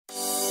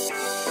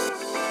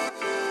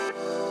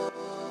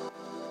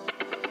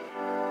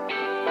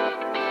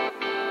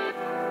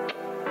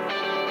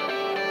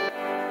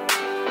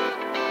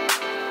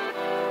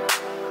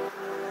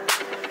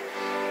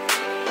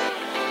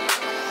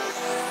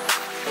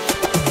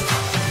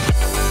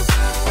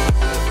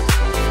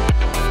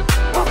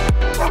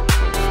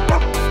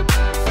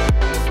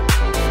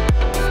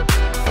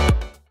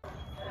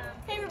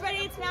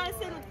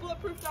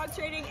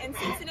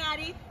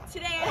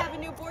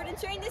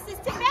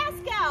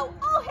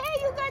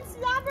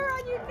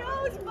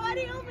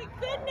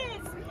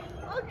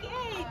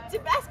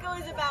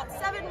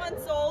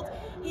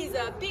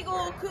a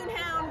Beagle,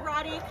 Coonhound,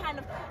 Rottie, kind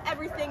of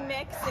everything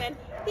mix. And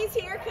he's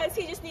here because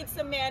he just needs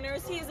some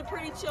manners. He is a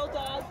pretty chill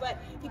dog, but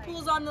he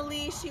pulls on the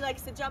leash. He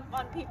likes to jump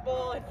on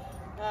people,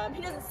 and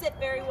he doesn't sit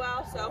very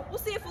well. So we'll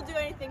see if he'll do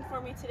anything for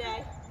me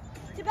today.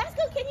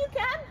 Tabasco, can you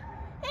come?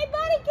 Hey,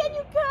 buddy, can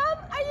you come?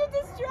 Are you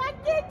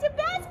distracted?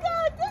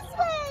 Tabasco, this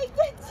way.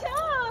 Good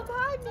job.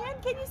 Hi, man.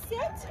 Can you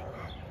sit?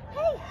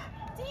 Hey,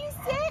 do you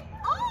sit?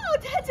 Oh,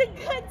 that's a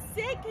good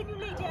sit. Can you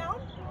lay down?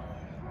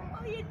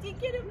 Oh, you're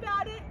thinking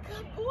about it.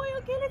 Good boy.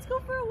 Okay, let's go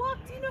for a walk.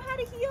 Do you know how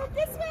to heel?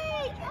 This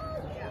way.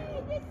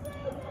 Okay, this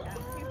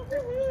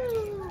way.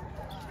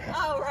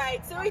 All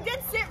right, so he did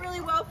sit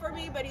really well for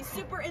me, but he's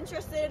super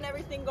interested in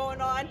everything going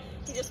on.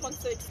 He just wants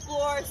to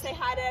explore, say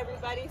hi to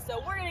everybody.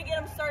 So we're going to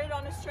get him started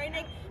on his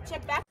training.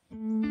 Check back.